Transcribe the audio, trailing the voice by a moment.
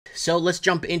So let's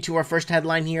jump into our first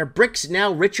headline here. BRICS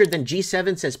now richer than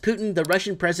G7, says Putin. The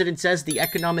Russian president says the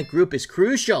economic group is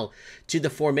crucial to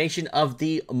the formation of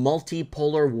the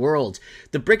multipolar world.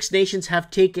 The BRICS nations have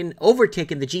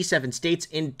overtaken the G7 states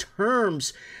in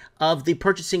terms of the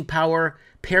purchasing power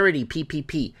parity,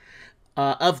 PPP,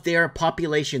 of their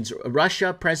populations.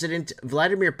 Russia President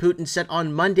Vladimir Putin said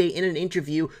on Monday in an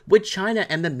interview with China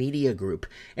and the media group.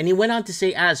 And he went on to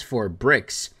say, as for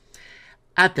BRICS,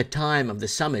 at the time of the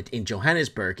summit in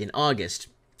Johannesburg in August,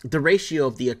 the ratio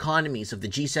of the economies of the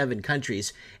G7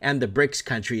 countries and the BRICS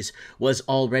countries was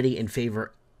already in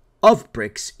favor of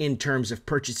BRICS in terms of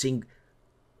purchasing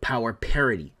power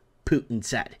parity, Putin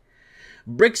said.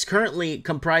 BRICS currently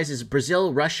comprises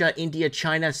Brazil, Russia, India,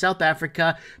 China, South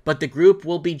Africa, but the group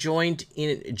will be joined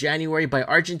in January by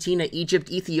Argentina, Egypt,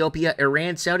 Ethiopia,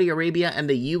 Iran, Saudi Arabia, and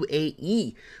the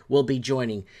UAE will be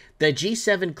joining. The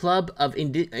G7 club of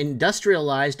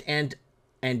industrialized and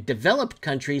developed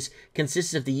countries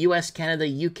consists of the US, Canada,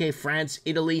 UK, France,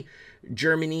 Italy,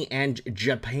 Germany, and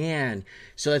Japan.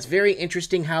 So that's very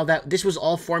interesting how this was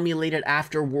all formulated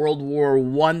after World War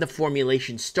I. The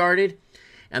formulation started.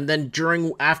 And then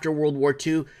after World War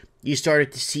II, you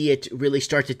started to see it really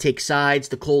start to take sides.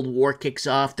 The Cold War kicks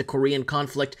off, the Korean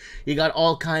conflict. You got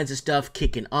all kinds of stuff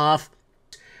kicking off.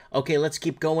 Okay, let's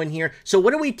keep going here. So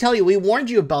what did we tell you? We warned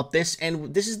you about this,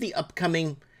 and this is the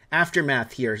upcoming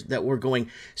aftermath here that we're going.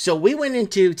 So we went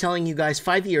into telling you guys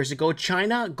 5 years ago,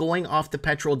 China going off the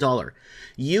petrodollar.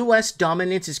 U.S.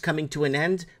 dominance is coming to an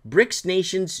end. BRICS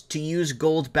nations to use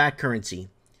gold-backed currency.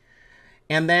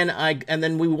 And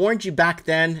then we warned you back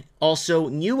then also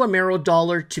new Amero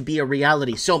dollar to be a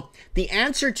reality. So the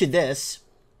answer to this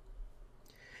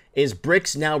is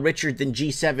BRICS now richer than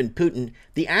G7 Putin.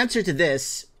 The answer to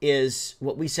this is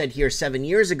what we said here 7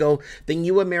 years ago, the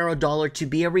new Amero dollar to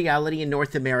be a reality in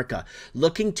North America,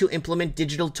 looking to implement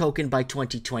digital token by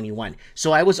 2021.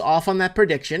 So I was off on that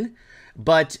prediction.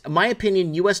 But my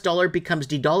opinion, US dollar becomes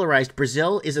de-dollarized.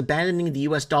 Brazil is abandoning the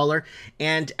US dollar.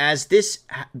 And as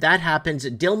that happens,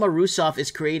 Dilma Rousseff is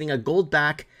creating a gold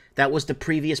back. That was the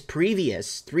previous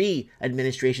 3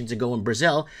 administrations ago in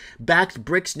Brazil, backed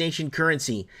BRICS nation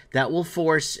currency that will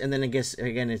force, and then I guess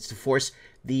again it's to force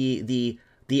the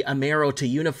Amero to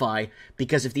unify,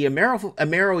 because if the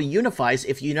Amero unifies,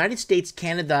 if United States,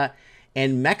 Canada,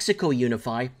 and Mexico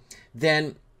unify,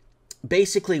 then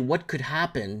basically what could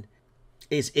happen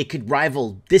is it could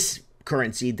rival this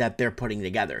currency that they're putting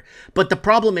together. But the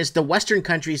problem is the Western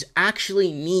countries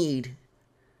actually need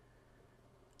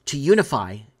to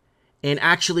unify and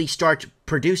actually start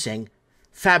producing,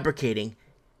 fabricating,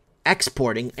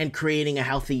 exporting, and creating a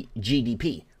healthy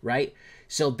GDP, right?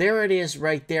 So there it is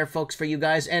right there, folks, for you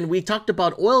guys. And we talked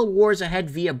about oil wars ahead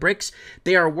via BRICS.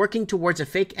 They are working towards a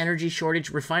fake energy shortage,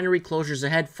 refinery closures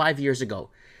ahead 5 years ago.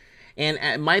 And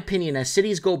in my opinion, as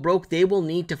cities go broke, they will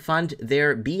need to fund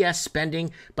their BS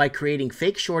spending by creating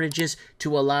fake shortages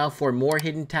to allow for more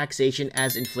hidden taxation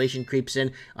as inflation creeps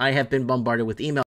in. I have been bombarded with emails.